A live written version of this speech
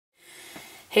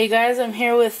Hey guys, I'm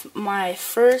here with my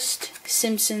first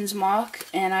Simpsons MOC,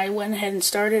 and I went ahead and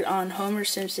started on Homer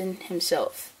Simpson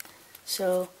himself.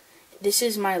 So this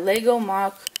is my Lego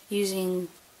MOC using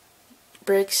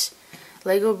bricks,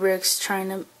 Lego bricks, trying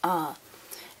to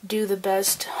do the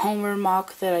best Homer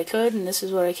MOC that I could, and this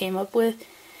is what I came up with.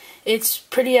 It's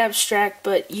pretty abstract,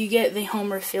 but you get the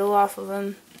Homer feel off of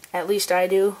him. At least I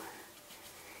do.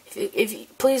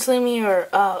 Please leave me your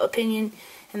opinion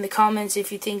in the comments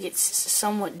if you think it's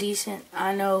somewhat decent.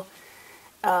 I know,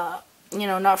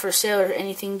 not for sale or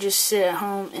anything. Just sit at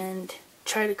home and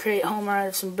try to create Homer out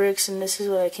of some bricks, and this is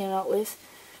what I came out with.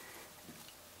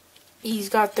 He's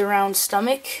got the round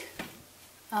stomach,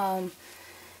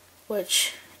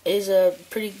 which is a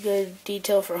pretty good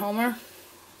detail for Homer.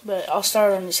 But I'll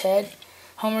start on his head.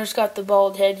 Homer's got the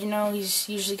bald head, he's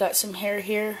usually got some hair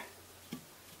here.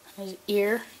 His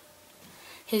ear,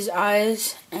 his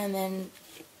eyes, and then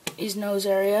his nose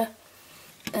area.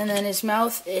 And then his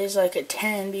mouth is like a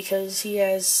 10 because he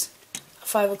has a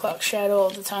 5 o'clock shadow all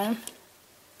the time.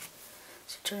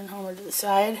 So turn Homer to the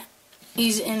side.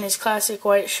 He's in his classic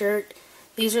white shirt.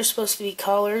 These are supposed to be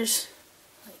collars.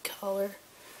 Like collar.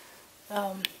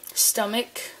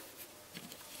 Stomach.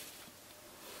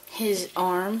 His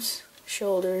arms,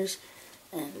 shoulders,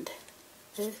 and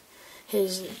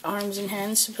his arms and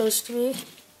hands supposed to be.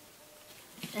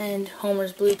 And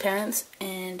Homer's blue pants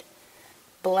and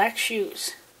black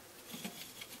shoes.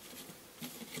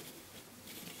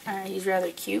 He's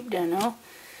rather cubed, I know.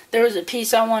 There was a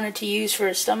piece I wanted to use for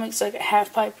his stomach. It's like a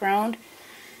half pipe round.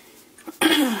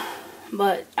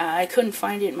 But I couldn't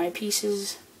find it in my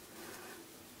pieces.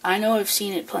 I know I've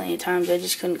seen it plenty of times. I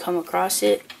just couldn't come across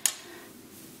it.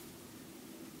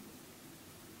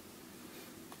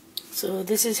 So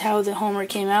this is how the Homer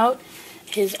came out.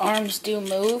 His arms do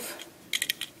move,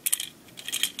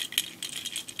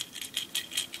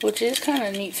 which is kind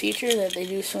of a neat feature that they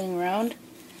do swing around.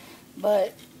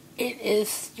 But it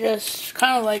is just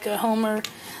kind of like a Homer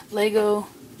Lego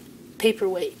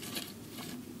paperweight.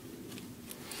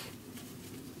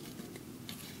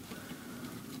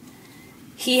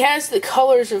 He has the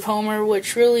colors of Homer,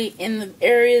 which really in the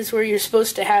areas where you're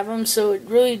supposed to have them, so it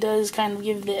really does kind of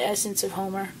give the essence of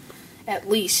Homer, at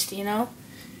least,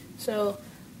 So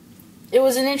it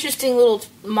was an interesting little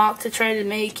MOC to try to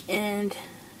make, and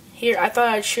here I thought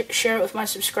I'd share it with my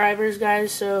subscribers,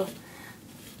 guys. So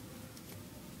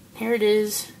here it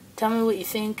is. Tell me what you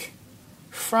think.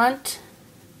 Front,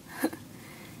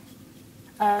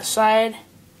 side,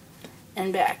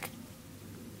 and back.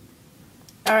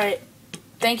 Alright,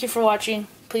 thank you for watching.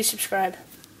 Please subscribe.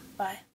 Bye.